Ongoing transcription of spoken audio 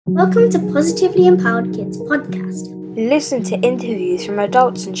Welcome to Positively Empowered Kids podcast. Listen to interviews from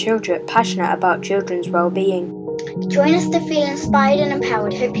adults and children passionate about children's well-being. Join us to feel inspired and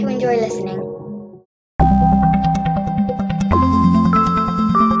empowered. Hope you enjoy listening.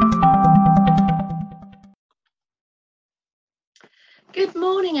 Good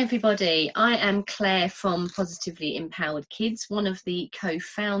morning, everybody. I am Claire from Positively Empowered Kids, one of the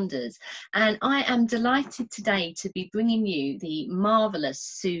co-founders, and I am delighted today to be bringing you the marvellous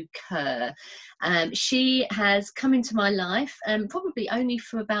Sue Kerr. She has come into my life probably only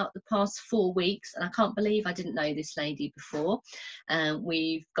for about the past 4 weeks, and I can't believe I didn't know this lady before.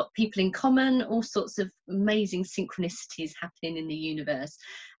 We've got people in common, all sorts of amazing synchronicities happening in the universe.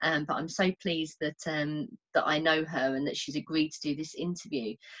 But I'm so pleased that I know her and that she's agreed to do this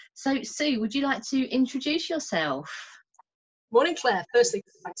interview. So, Sue, would you like to introduce yourself? Morning, Claire. Firstly,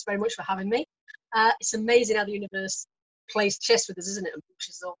 thanks very much for having me. It's amazing how the universe plays chess with us, isn't it, and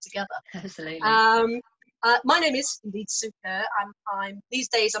pushes us all together. Absolutely. My name is indeed Sue Kerr. I'm these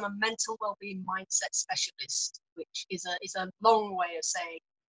days I'm a mental wellbeing mindset specialist, which is a long way of saying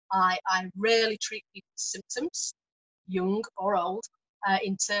I rarely treat people's symptoms, young or old,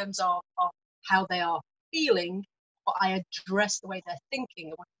 in terms of how they are feeling, but I address the way they're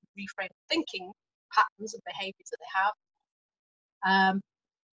thinking and reframe thinking patterns and behaviours that they have.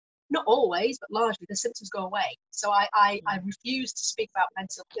 Not always, but largely the symptoms go away. So I refuse to speak about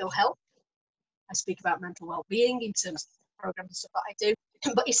mental ill health. I speak about mental well-being in terms of programs and stuff that I do.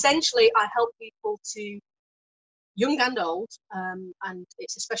 But essentially, I help people to, young and old, and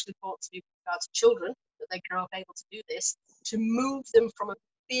it's especially important to do with regards to children, that they grow up able to do this, to move them from a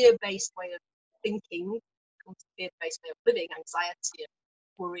fear-based way of thinking, to a fear-based way of living, anxiety and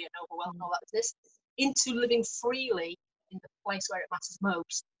worry and overwhelm and all that business, into living freely in the place where it matters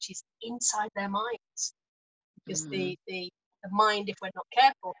most, which is inside their minds. Because the mind, if we're not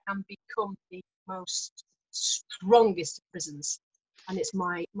careful, can become the most strongest of prisons. And it's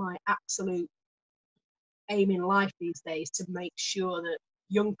my absolute aim in life these days to make sure that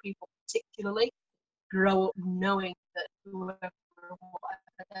young people particularly grow up knowing that whoever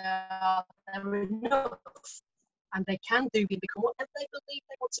they are, they're enough, and they can do and become whatever they believe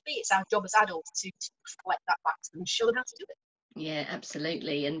they want to be. It's our job as adults to reflect that back to them and show them how to do it. Yeah,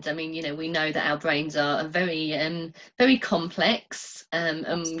 absolutely. And I mean, we know that our brains are very, very complex. And,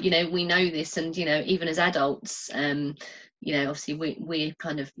 we know this, and, even as adults, obviously we're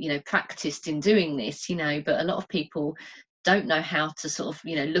kind of, practiced in doing this, but a lot of people don't know how to sort of,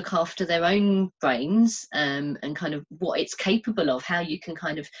 look after their own brains and kind of what it's capable of, how you can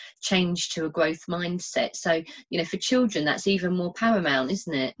kind of change to a growth mindset. So, for children, that's even more paramount,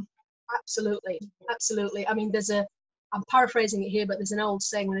 isn't it? Absolutely. I mean, I'm paraphrasing it here, but there's an old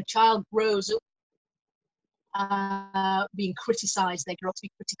saying: when a child grows up being criticised, they grow up to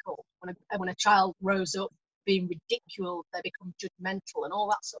be critical. When a child grows up being ridiculed, they become judgmental and all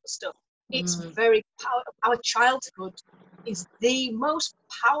that sort of stuff. It's very powerful. Our childhood is the most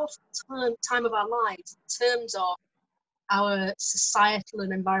powerful time of our lives in terms of our societal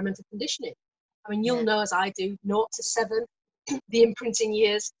and environmental conditioning. I mean, you'll know as I do, 0 to 7, the imprinting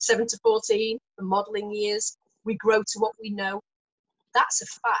years, 7 to 14, the modelling years. We grow to what we know. That's a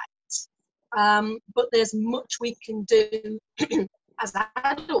fact. But there's much we can do as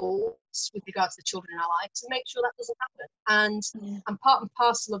adults with regards to the children in our life to make sure that doesn't happen. And part and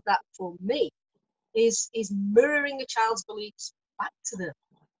parcel of that for me is mirroring a child's beliefs back to them.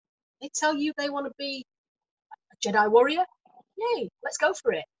 They tell you they want to be a Jedi warrior. Yay, let's go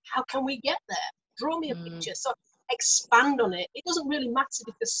for it. How can we get there? Draw me a picture. So expand on it. It doesn't really matter,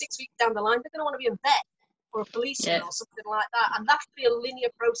 because 6 weeks down the line, they're going to want to be a vet or a policeman or something like that. And that should be a linear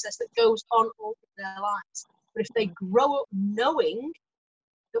process that goes on all of their lives. But if they grow up knowing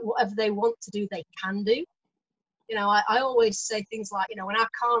that whatever they want to do, they can do. I always say things like, when our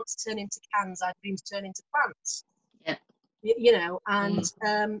can'ts turn into cans, our dreams turn into plants. And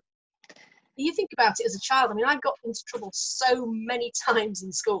you think about it as a child. I mean, I got into trouble so many times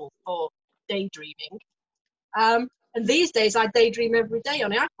in school for daydreaming. And these days I daydream every day.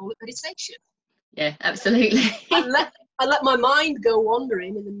 I call it meditation. Yeah, absolutely. I let my mind go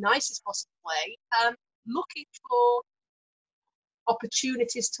wandering in the nicest possible way, looking for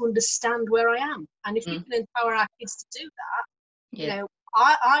opportunities to understand where I am. And if we can empower our kids to do that,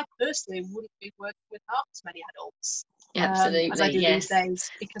 I personally wouldn't be working with half as many adults as I do these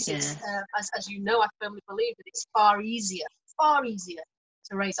days, because it's, as you know, I firmly believe that it's far easier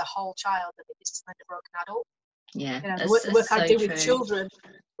to raise a whole child than it is to make a broken adult. The work I do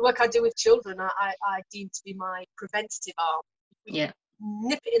with children, I deem to be my preventative arm. We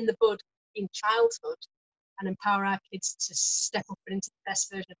nip it in the bud in childhood, and empower our kids to step up and into the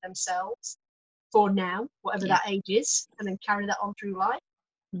best version of themselves for now, whatever that age is, and then carry that on through life,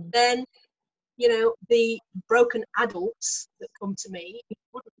 then, you know, the broken adults that come to me,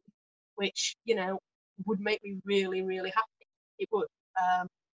 wouldn't, which, you know, would make me really, really happy. It would. And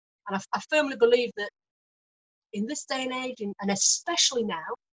I firmly believe that in this day and age, and especially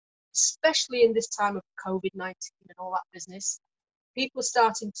now, especially in this time of COVID-19 and all that business, people are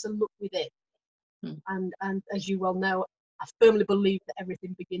starting to look within. And as you well know, I firmly believe that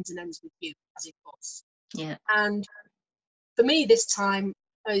everything begins and ends with you, as it was. Yeah. And for me, this time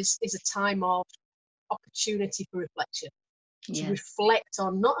is a time of opportunity for reflection, to reflect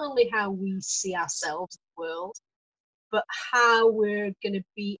on not only how we see ourselves in the world, but how we're going to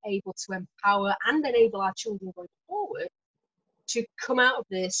be able to empower and enable our children going forward to come out of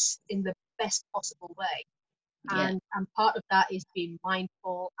this in the best possible way. And part of that is being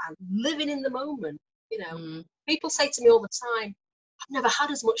mindful and living in the moment. You know, people say to me all the time, I've never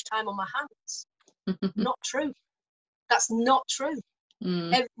had as much time on my hands. Not true. That's not true.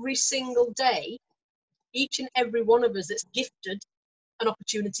 Every single day, each and every one of us that's gifted an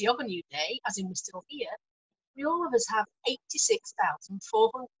opportunity of a new day, as in we're still here, we all of us have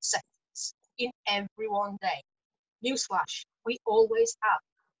 86,400 seconds in every one day. Newsflash, we always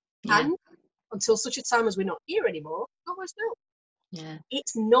have. And until such a time as we're not here anymore, we always will.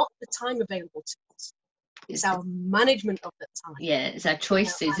 It's not the time available to us. It's our management of that time. It's our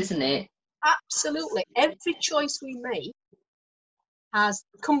choices, isn't it? Absolutely. Every choice we make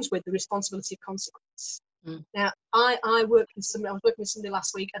comes with the responsibility of consequence. Now, I was working with somebody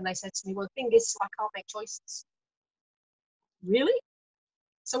last week, and they said to me, well, the thing is, I can't make choices. Really?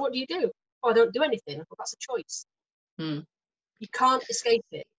 So what do you do? Oh, I don't do anything. Well, that's a choice. You can't escape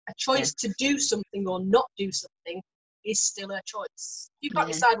it. A choice to do something or not do something is still a choice. You can't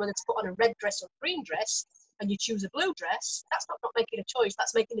decide whether to put on a red dress or a green dress, and you choose a blue dress. That's not making a choice.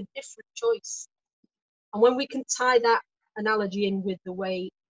 That's making a different choice. And when we can tie that analogy in with the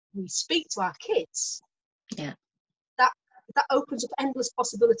way we speak to our kids, that opens up endless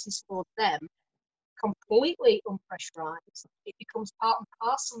possibilities for them, completely unpressurized. It becomes part and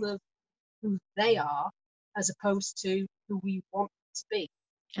parcel of who they are, as opposed to who we want them to be.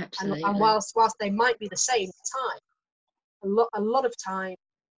 Absolutely. And whilst they might be the same time, a lot of time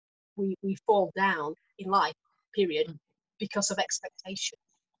we fall down in life, period, because of expectation.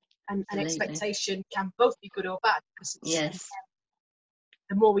 And expectation can both be good or bad, because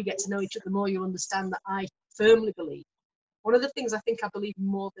the more we get to know each other, the more you understand that I firmly believe. One of the things I think I believe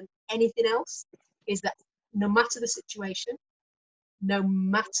more than anything else is that no matter the situation, no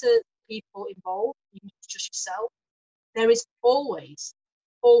matter people involved, even just yourself, there is always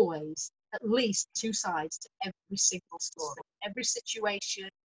at least two sides to every single story, every situation,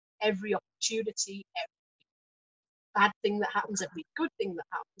 every opportunity, every bad thing that happens, every good thing that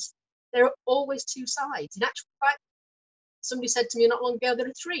happens. There are always two sides. In actual fact, somebody said to me not long ago, there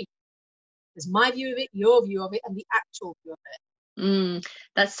are three. There's my view of it, your view of it, and the actual view of it.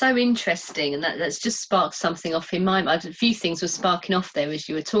 That's so interesting, and that's just sparked something off in my mind. A few things were sparking off there as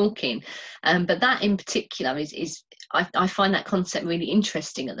you were talking, but that in particular is I find that concept really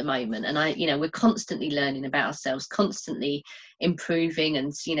interesting at the moment. And we're constantly learning about ourselves, constantly improving,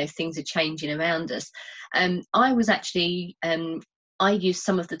 and things are changing around us. I was actually I use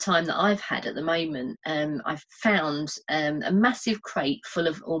some of the time that I've had at the moment. I've found a massive crate full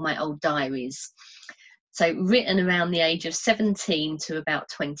of all my old diaries. So written around the age of 17 to about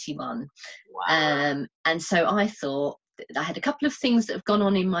 21. Wow. And so I thought, I had a couple of things that have gone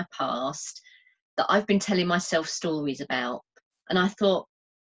on in my past that I've been telling myself stories about. And I thought,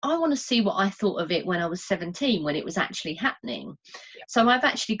 I want to see what I thought of it when I was 17, when it was actually happening. So I've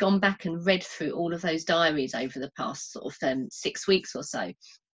actually gone back and read through all of those diaries over the past sort of 6 weeks or so.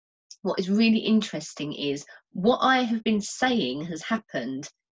 What is really interesting is what I have been saying has happened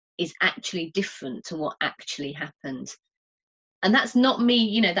is actually different to what actually happened. And that's not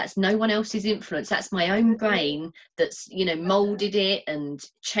me, that's no one else's influence. That's my own brain that's, molded it and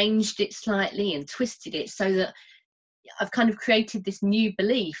changed it slightly and twisted it so that I've kind of created this new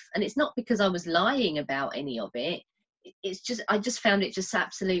belief. And it's not because I was lying about any of it. It's just, I just found it just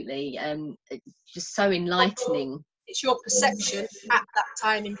absolutely just so enlightening. It's your perception at that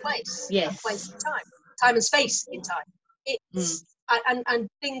time and place. Yes. Place and time and space in time. It's and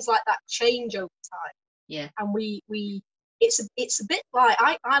things like that change over time. Yeah. And it's a bit like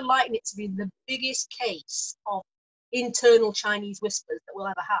I liken it to be the biggest case of internal Chinese whispers that we'll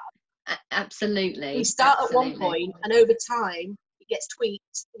ever have. Absolutely. We start at one point, and over time it gets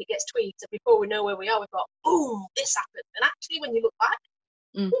tweaked and it gets tweaked, and before we know where we are, we've got boom, this happened. And actually, when you look back,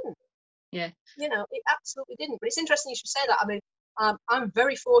 Yeah. You know, it absolutely didn't. But it's interesting you should say that. I mean, I'm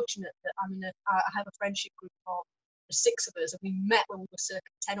very fortunate that I have a friendship group of the 6 of us, and we met when we were circa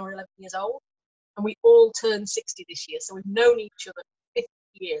 10 or 11 years old, and we all turned 60 this year. So we've known each other for 50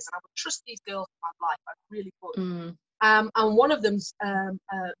 years, and I would trust these girls in my life. I really would. Mm. And one of them's a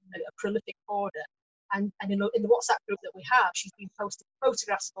prolific hoarder. And in the WhatsApp group that we have, she's been posting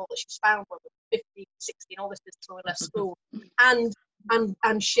photographs of all that she's found when we were 50, 60, and all this before we left school.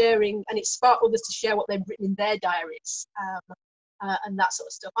 And sharing, and it sparked others to share what they've written in their diaries, and that sort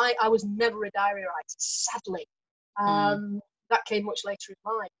of stuff. I was never a diary writer, sadly. That came much later in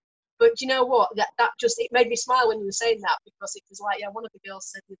life. But you know what? That just, it made me smile when you were saying that, because it was like, yeah, one of the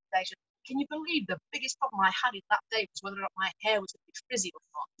girls said the other day, she said, can you believe the biggest problem I had in that day was whether or not my hair was going to be frizzy or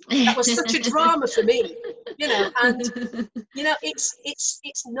not? That was such a drama for me, you know. And you know,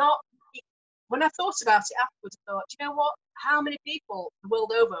 it's not. When I thought about it afterwards, I thought, you know what? How many people the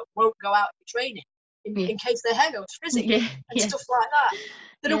world over won't go out for training in case their hair goes frizzy and stuff like that?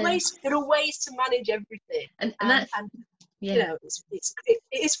 There are ways to manage everything, and you know, it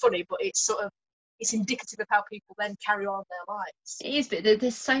is funny, but it's sort of, it's indicative of how people then carry on their lives. It is, but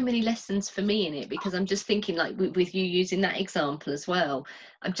there's so many lessons for me in it, because I'm just thinking, like with you using that example as well,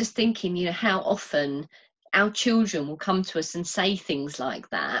 I'm just thinking, you know, how often our children will come to us and say things like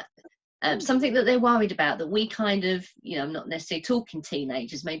that, something that they're worried about, that we kind of, you know, I'm not necessarily talking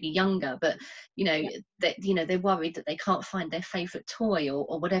teenagers, maybe younger, but you know, that, you know, they're worried that they can't find their favorite toy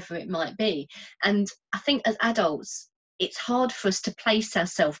or whatever it might be. And I think as adults, it's hard for us to place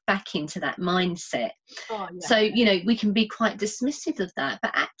ourselves back into that mindset. So, you know, we can be quite dismissive of that, but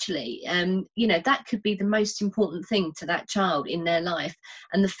actually, you know, that could be the most important thing to that child in their life.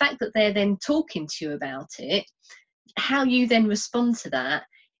 And the fact that they're then talking to you about it, how you then respond to that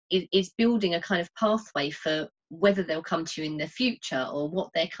is building a kind of pathway for whether they'll come to you in the future, or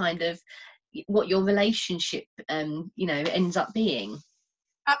what their kind of, what your relationship, you know, ends up being.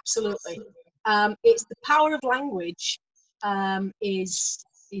 Absolutely. It's the power of language. Is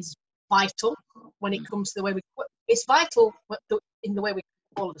vital when it comes to the way we. It's vital in the way we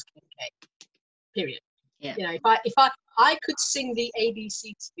all of us communicate. Period. Yeah. You know, if I could sing the ABC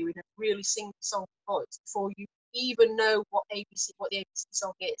to you in a really sing song voice before you even know what the ABC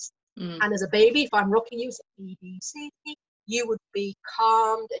song is, and as a baby, if I'm rocking you, say ABC, you would be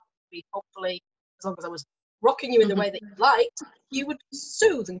calmed, and you'd be, hopefully, as long as I was rocking you in the way that you liked, you would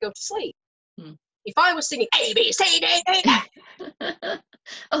soothe and go to sleep. If I was singing A, B, C, D, E,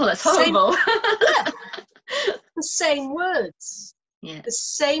 oh, that's horrible. The same words. Yeah. The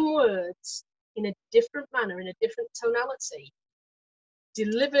same words in a different manner, in a different tonality,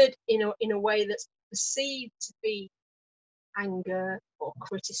 delivered in a way that's perceived to be anger or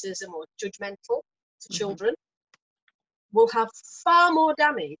criticism or judgmental to children, will have far more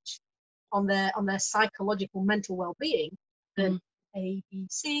damage on their psychological, mental well-being than A, B,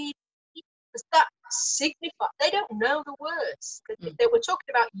 C, D, because that signifies, they don't know the words. We're talking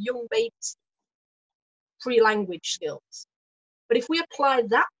about young babies, pre-language skills. But if we apply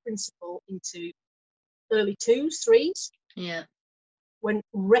that principle into early 2s, 3s, when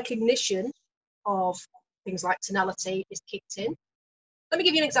recognition of things like tonality is kicked in. Let me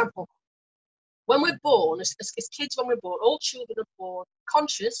give you an example. When we're born, as kids, when we're born, all children are born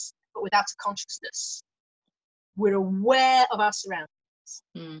conscious, but without a consciousness. We're aware of our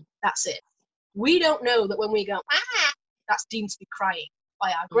surroundings. That's it. We don't know that when we go, that's deemed to be crying by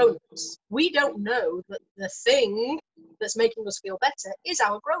our grown-ups. We don't know that the thing that's making us feel better is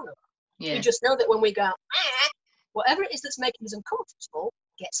our grown-up. We just know that when we go, whatever it is that's making us uncomfortable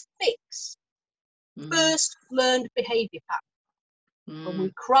gets fixed. First learned behaviour pattern. When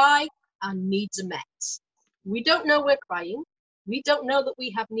we cry, our needs are met. We don't know we're crying. We don't know that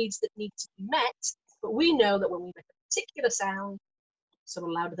we have needs that need to be met, but we know that when we make a particular sound, some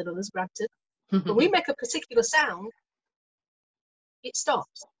are louder than others, granted, when we make a particular sound, it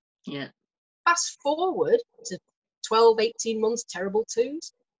stops. Fast forward to 12, 18 months, terrible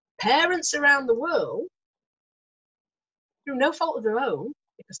 2s. Parents around the world, through no fault of their own,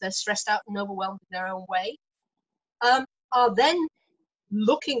 because they're stressed out and overwhelmed in their own way, are then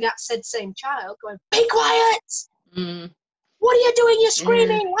looking at said same child going, be quiet! What are you doing? You're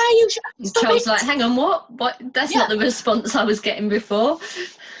screaming. Why are you? The child's like, hang on, what? That's not the response I was getting before.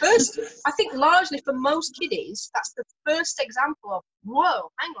 First, I think largely for most kiddies, that's the first example of,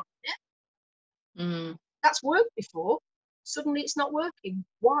 whoa, hang on a minute. That's worked before. Suddenly it's not working.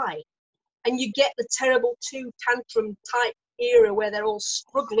 Why? And you get the terrible 2 tantrum type era where they're all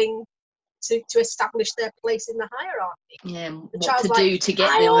struggling to establish their place in the hierarchy. The what to like, do to get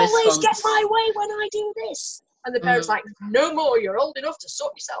I the always response. get my way when I do this. And the parent's like, no more, you're old enough to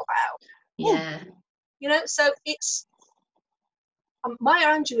sort yourself out. Yeah. You know, so it's Maya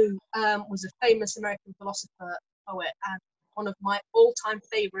Angelou was a famous American philosopher, poet, and one of my all-time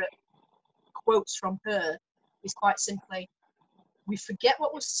favorite quotes from her is quite simply, we forget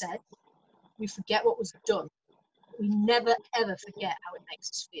what was said, we forget what was done, but we never ever forget how it makes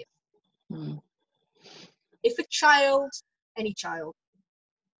us feel. Mm. If a child, any child,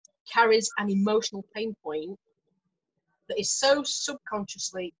 carries an emotional pain point that is so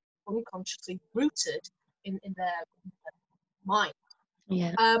subconsciously, unconsciously rooted in their mind,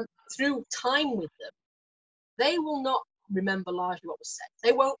 Yeah. through time with them, they will not remember largely what was said.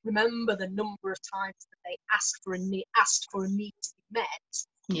 They won't remember the number of times that they asked for a need to be met,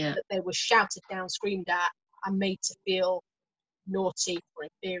 Yeah. that they were shouted down, screamed at, and made to feel naughty or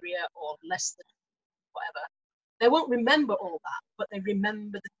inferior or less than whatever. They won't remember all that, but they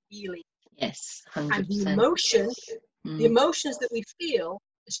remember the feeling Yes. and 100%. the emotions that we feel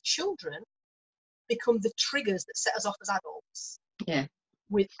as children become the triggers that set us off as adults. Yeah.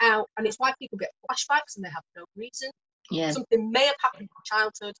 And it's why people get flashbacks and they have no reason. Yeah. Something may have happened in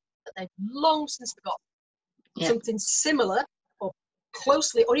childhood that they've long since forgotten. Yeah. Something similar or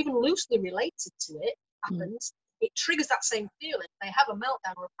closely or even loosely related to it happens. It triggers that same feeling. They have a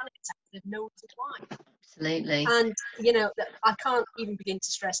meltdown or a panic attack. They've no reason why. Absolutely. And you know that I can't even begin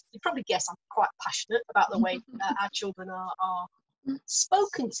to stress. You probably guess I'm quite passionate about the way our children are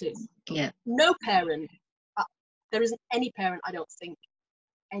spoken to. Yeah. No parent, there isn't any parent, I don't think,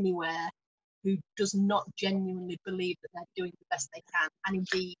 anywhere who does not genuinely believe that they're doing the best they can. And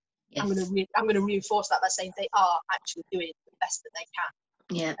indeed, Yes. I'm going to reinforce that by saying they are actually doing the best that they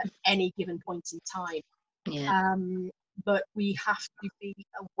can Yeah. at any given point in time. Yeah. But we have to be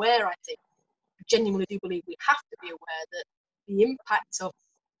aware, I think, I genuinely do believe we have to be aware that the impact of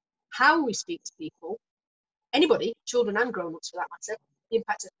how we speak to people, anybody, children and grown-ups for that matter, the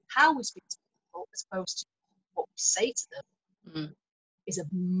impact of how we speak to people as opposed to what we say to them is a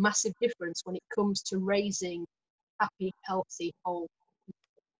massive difference when it comes to raising happy, healthy, whole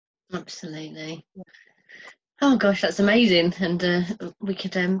people. Absolutely. Yeah. Oh gosh, that's amazing, and we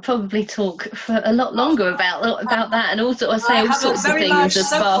could probably talk for a lot longer about that, and also I say all sorts of things are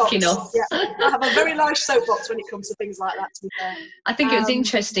sparking off. Yeah, I have a very large soapbox when it comes to things like that, to be fair. I think it was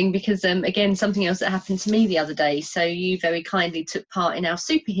interesting because again, something else that happened to me the other day. So you very kindly took part in our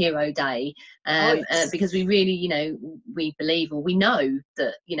superhero day, because we really, you know, we believe or we know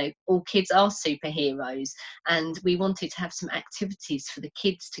that, you know, all kids are superheroes, and we wanted to have some activities for the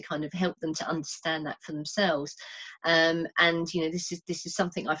kids to kind of help them to understand that for themselves. And you know, this is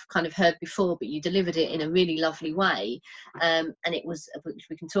something I've kind of heard before, but you delivered it in a really lovely way, and it was, which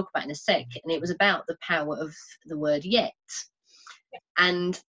we can talk about in a sec, and it was about the power of the word yet.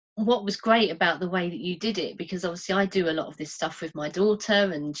 And what was great about the way that you did it, because obviously I do a lot of this stuff with my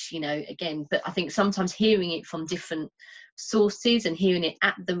daughter, and you know, again, but I think sometimes hearing it from different sources and hearing it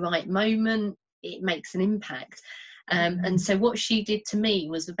at the right moment, it makes an impact. And so what she did to me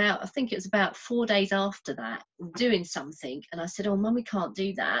was I think it was about 4 days after that, doing something, and I said, oh mum, we can't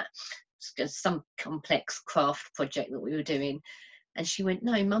do that, it's some complex craft project that we were doing, and she went,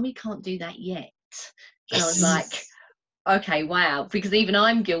 no mummy can't do that yet. And I was like, okay, wow, because even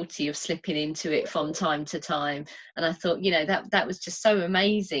I'm guilty of slipping into it from time to time. And I thought, you know, that was just so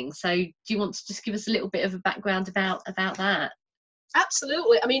amazing. So do you want to just give us a little bit of a background about that?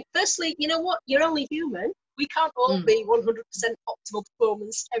 Absolutely. I mean, firstly, you know what? You're only human. We can't all be 100% optimal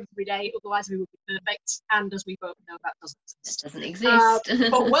performance every day, otherwise we would be perfect. And as we both know, that doesn't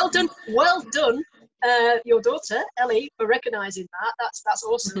exist. But well done, your daughter Ellie, for recognising that. That's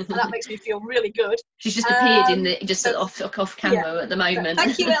awesome. And that makes me feel really good. She's just appeared off camera at the moment.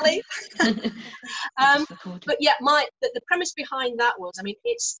 Thank you, Ellie. But yeah, the premise behind that was, I mean,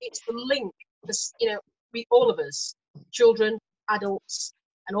 it's the link. You know, all of us, children, adults,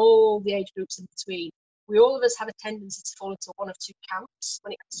 and all the age groups in between, all of us have a tendency to fall into one of two camps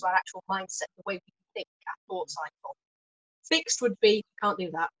when it comes to our actual mindset, the way we think, our thought cycle. Fixed would be, can't do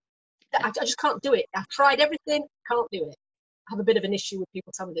that. I just can't do it. I've tried everything, can't do it. I have a bit of an issue with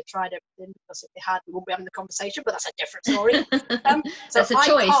people telling me they've tried everything, because if they had, we wouldn't be having the conversation, but that's a different story. That's a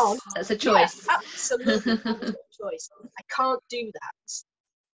choice. That's a choice. Yeah, absolutely. That's a choice. I can't do that.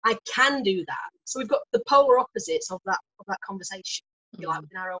 I can do that. So we've got the polar opposites of that conversation, if you like,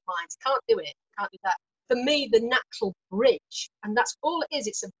 in our own minds. Can't do it. Can't do that. For me, the natural bridge, and that's all it is.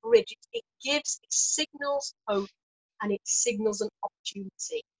 It's a bridge. It signals hope, and it signals an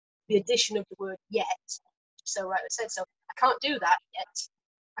opportunity. The addition of the word yet, so rightly said. So I can't do that yet.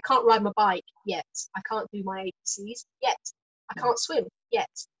 I can't ride my bike yet. I can't do my ABCs yet. I can't swim yet.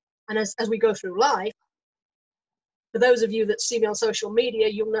 And as we go through life, For those of you that see me on social media,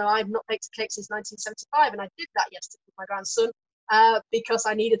 you'll know I've not baked a cake since 1975, and I did that yesterday with my grandson because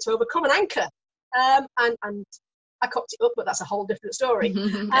I needed to overcome an anchor. And I cocked it up, but that's a whole different story.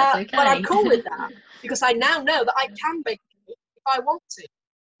 That's okay. But I'm cool with that because I now know that I can bake a cake if I want to.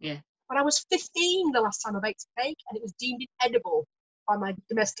 Yeah. But I was 15 the last time I baked a cake, and it was deemed inedible by my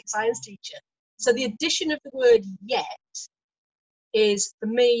domestic science teacher. So the addition of the word yet is, for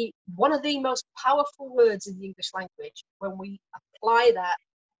me, one of the most powerful words in the English language when we apply that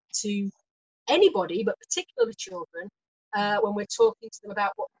to anybody, but particularly children, when we're talking to them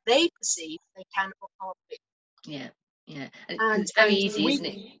about what they perceive they can or can't do. Yeah, yeah. And it's very easy, isn't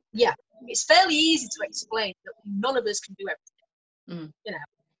it? Yeah, it's fairly easy to explain that none of us can do everything. You know,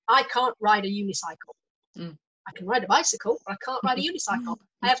 I can't ride a unicycle. I can ride a bicycle, but I can't ride a unicycle.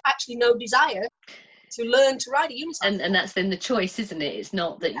 I have actually no desire to learn to ride a unicycle. And that's then the choice, isn't it? It's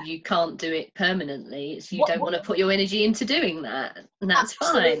not that you can't do it permanently. It's you don't want to put your energy into doing that, and that's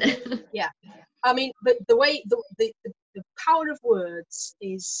absolutely fine. Yeah, I mean, but the way the power of words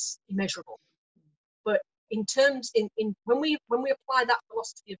is immeasurable. But in terms in when we apply that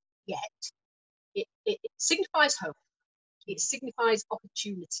philosophy of yet, it signifies hope. It signifies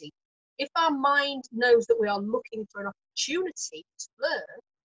opportunity. If our mind knows that we are looking for an opportunity to learn,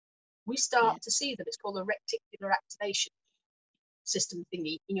 we start to see that. It's called a reticular activation system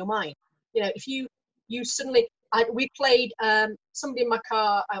thingy in your mind. You know, if you suddenly, we played, somebody in my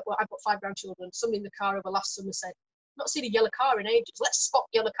car, well, I've got 5 grandchildren, somebody in the car over last summer said, not seen a yellow car in ages, let's spot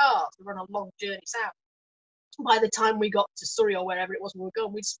yellow cars. We were on a long journey south. By the time we got to Surrey or wherever it was we were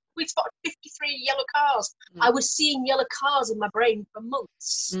going, we'd spotted 53 yellow cars. I was seeing yellow cars in my brain for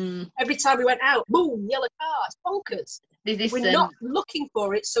months. Every time we went out, boom, yellow car. It's bonkers. We're not looking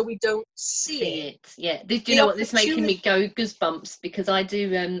for it, so we don't see it. Yeah. Do you know what? This making me go goosebumps, because I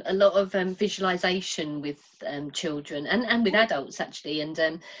do a lot of visualization with children and with adults actually.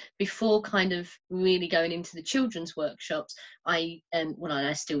 And before kind of really going into the children's workshops, I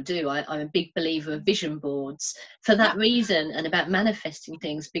still do. I'm a big believer of vision boards for that reason, and about manifesting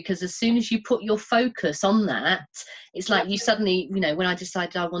things, because as soon as you put your focus on that, it's like you suddenly, you know, when I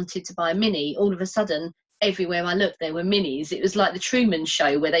decided I wanted to buy a Mini, all of a sudden everywhere I looked there were Minis. It was like the Truman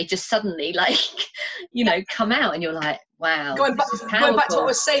Show, where they just suddenly, like, you know, come out, and you're like, wow. Going back to what I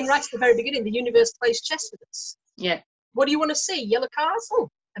was saying right at the very beginning, the universe plays chess with us. Yeah. What do you want to see? Yellow cars? Oh,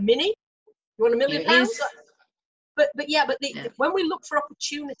 a Mini? You want £1 million? But when we look for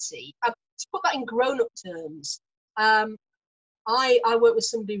opportunity, to put that in grown-up terms, I worked with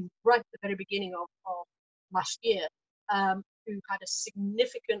somebody right at the very beginning of last year who had a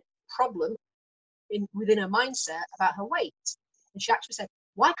significant problem within her mindset about her weight. And she actually said,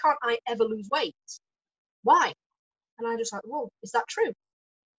 why can't I ever lose weight? Why? And I just like, well, is that true?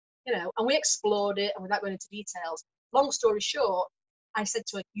 You know, and we explored it, and without going into details, long story short, I said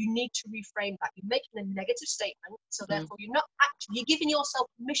to her, you need to reframe that. You're making a negative statement, so therefore you're giving yourself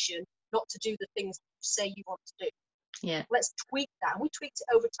permission not to do the things that you say you want to do. Yeah. Let's tweak that. And we tweaked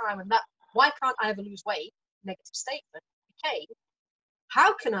it over time, and that, why can't I ever lose weight, negative statement, became,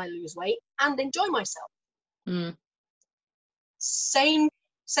 how can I lose weight and enjoy myself? Same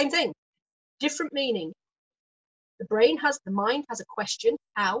thing, different meaning. The mind has a question,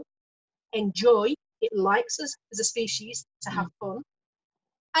 how, enjoy, it likes us as a species to have fun,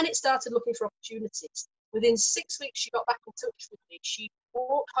 and it started looking for opportunities. Within 6 weeks, she got back in touch with me. She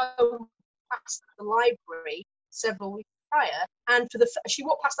walked home past the library several weeks prior, and she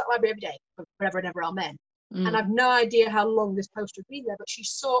walked past that library every day, forever and ever, amen. And I've no idea how long this poster had been there, but she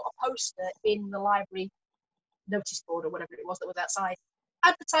saw a poster in the library notice board or whatever it was that was outside,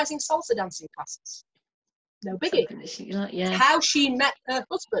 advertising salsa dancing classes. No biggie. Yeah. How she met her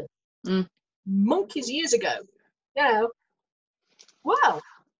husband monkeys years ago. You know, wow,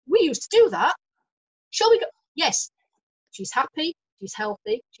 we used to do that. Shall we go? Yes. She's happy, she's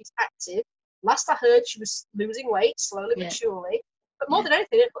healthy, she's active. Last I heard, she was losing weight slowly but surely. But more than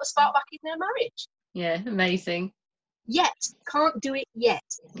anything, it put a spark back in their marriage. Yeah, amazing. Yet, can't do it yet.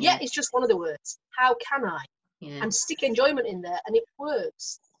 Yet is just one of the words. How can I? Yeah. And stick enjoyment in there, and it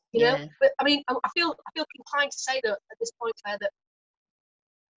works. You know. But I mean, I feel inclined to say that at this point, Claire, that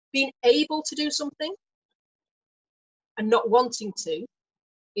being able to do something and not wanting to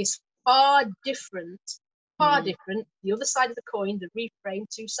is far different. Far different. The other side of the coin, the reframe,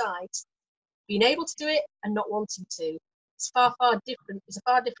 two sides. Being able to do it and not wanting to. It's far different. It's a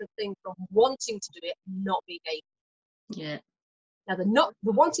far different thing from wanting to do it and not being able. Yeah. Now the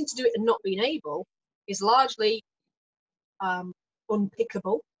wanting to do it and not being able is largely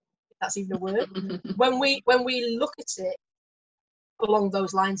unpickable, if that's even a word. when we look at it along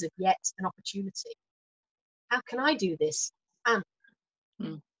those lines of yet an opportunity. how can I do this? And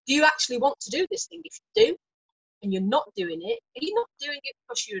Mm. do you actually want to do this thing? If you do, and you're not doing it, are you not doing it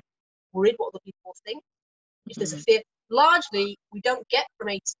because you're worried what other people think? If there's a fear, largely we don't get from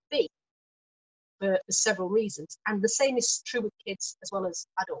A to B for several reasons. And the same is true with kids as well as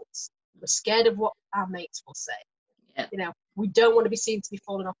adults. We're scared of what our mates will say. Yeah. You know, we don't want to be seen to be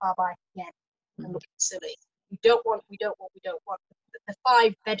falling off our bike again and looking silly. We don't want. The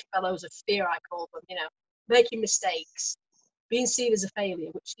 5 bedfellows of fear, I call them, you know, making mistakes, being seen as a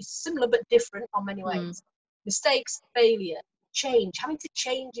failure, which is similar but different on many ways. Mistakes, failure, change, having to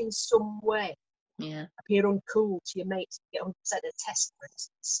change in some way. Yeah. Appear uncool to your mates, get 100% of the test, for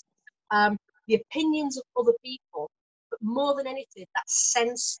instance. The opinions of other people, but more than anything, that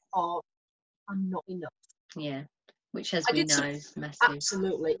sense of I'm not enough. Yeah. Which, as we know, is massive.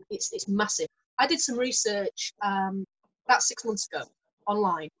 Absolutely, it's massive. I did some research about 6 months ago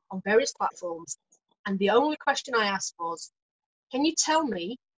online on various platforms, and the only question I asked was, can you tell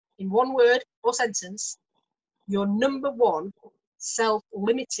me in one word or sentence your number 1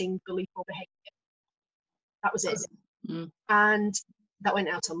 self-limiting belief or behavior? That was it. And that went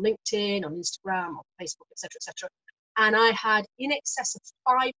out on LinkedIn, on Instagram, on Facebook, etc., etc. And I had in excess of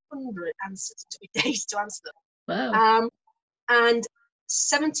 500 answers. It took me days to answer them. Wow. And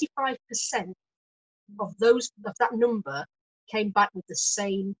 75% of that number came back with the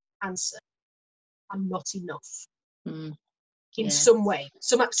same answer: I'm not enough. In some way,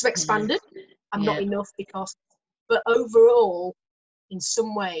 some expanded. I'm not enough because, but overall, in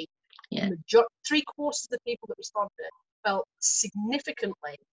some way, 3/4 of the people that responded felt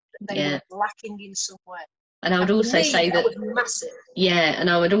significantly that they were lacking in some way. And I would also say that was massive. Yeah, and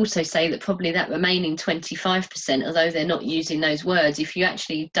I would also say that probably that remaining 25%, although they're not using those words, if you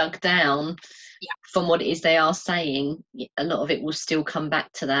actually dug down from what it is they are saying, a lot of it will still come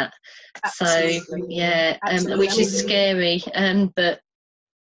back to that. Absolutely. So yeah, which is scary, but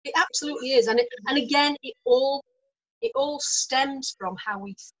it absolutely is. And again, it all stems from how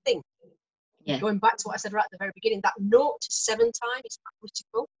we think. Yeah. Going back to what I said right at the very beginning, that 0 to 7 time is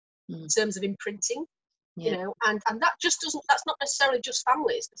critical in terms of imprinting. You know, and that just doesn't, that's not necessarily just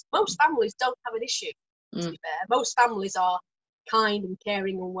families. Most families don't have an issue, to be fair. Most families are kind and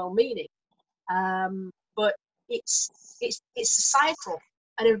caring and well-meaning. But it's societal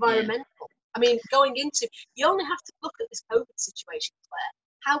and environmental. I mean, going into, you only have to look at this COVID situation, Claire,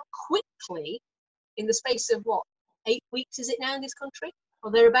 how quickly, in the space of 8 weeks is it now in this country,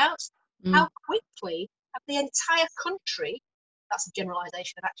 or thereabouts, how quickly have the entire country, that's a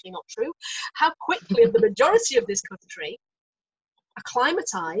generalization of actually not true, how quickly the majority of this country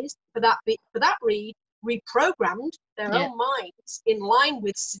acclimatized for that reprogrammed their own minds in line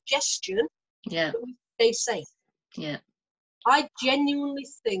with suggestion that we stay safe. Yeah. I genuinely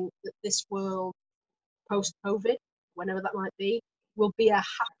think that this world post-COVID, whenever that might be, will be a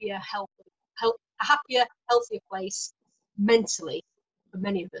happier, healthier place mentally for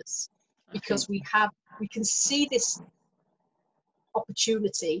many of us, because we can see this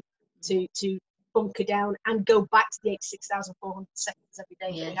opportunity to bunker down and go back to the 86,400 seconds every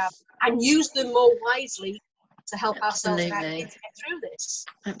day that we have, and use them more wisely to help ourselves and our kids get through this.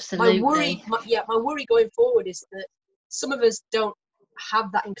 Absolutely. My worry going forward is that some of us don't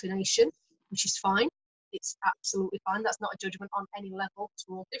have that inclination, which is fine. It's absolutely fine. That's not a judgment on any level, because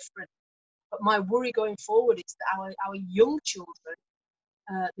we're all different. But my worry going forward is that our young children,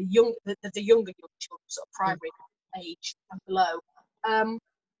 the younger young children, sort of primary age and below,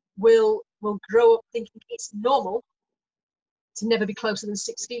 will grow up thinking it's normal to never be closer than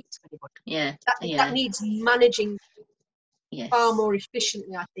 6 feet to anybody. That needs managing far more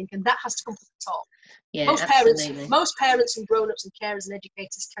efficiently, I think, and that has to come from the top. Yeah, most parents and grown-ups and carers and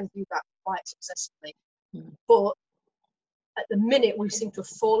educators can do that quite successfully. But at the minute, we seem to have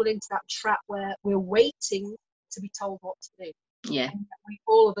fallen into that trap where we're waiting to be told what to do. Yeah. And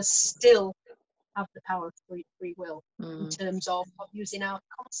all of us still have the power of free will in terms of using our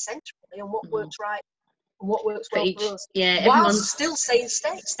common sense really, and what works right and what works well for us. Yeah, while still staying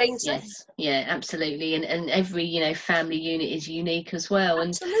safe. Yes, yeah, absolutely. And every family unit is unique as well.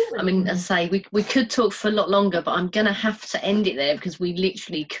 Absolutely. And I mean, as I say, we could talk for a lot longer, but I'm gonna have to end it there, because we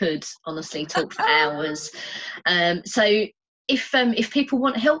literally could honestly talk for hours. So if people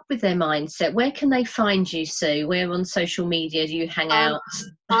want help with their mindset, where can they find you, Sue? Where on social media do you hang out?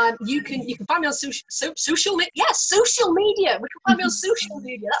 You can find me on social media. Yes, social media. We can find me on social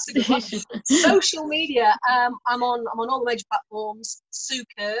media. That's a good one. Social media. I'm on all the major platforms. Sue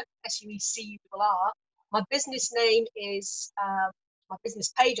Kerr, SUECURR. My business name is my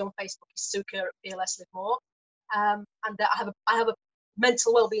business page on Facebook is Sue Kerr at PLS Live More. And I have a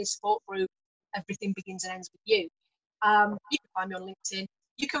mental wellbeing support group everything begins and ends with you. You can find me on LinkedIn.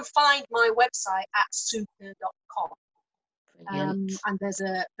 You can find my website at suka.com. And there's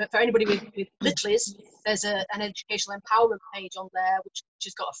for anybody with littlies, there's an educational empowerment page on there, which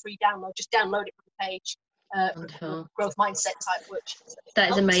has got a free download. Just download it from the page. For growth mindset type workshops.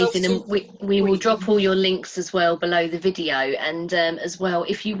 That is amazing, and we will drop all your links as well below the video. And as well,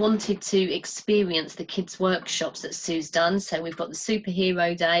 if you wanted to experience the kids workshops that Sue's done, so we've got the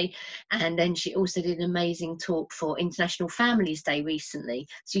Superhero Day, and then she also did an amazing talk for International Families Day recently.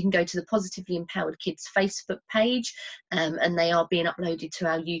 So you can go to the Positively Empowered Kids Facebook page, and they are being uploaded to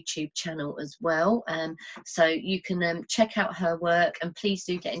our YouTube channel as well. So you can check out her work, and please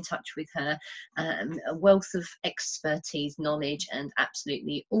do get in touch with her. A wealth of expertise, knowledge, and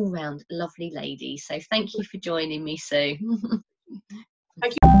absolutely all-round lovely lady. So thank you for joining me, Sue.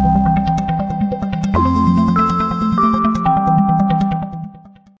 Thank you.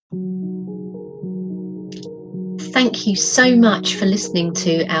 Thank you so much for listening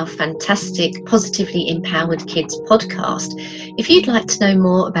to our fantastic Positively Empowered Kids podcast. If you'd like to know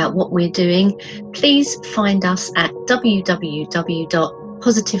more about what we're doing, please find us at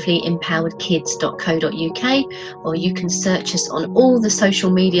www.positivelyempoweredkids.co.uk, or you can search us on all the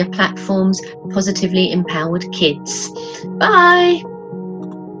social media platforms, Positively Empowered Kids. Bye!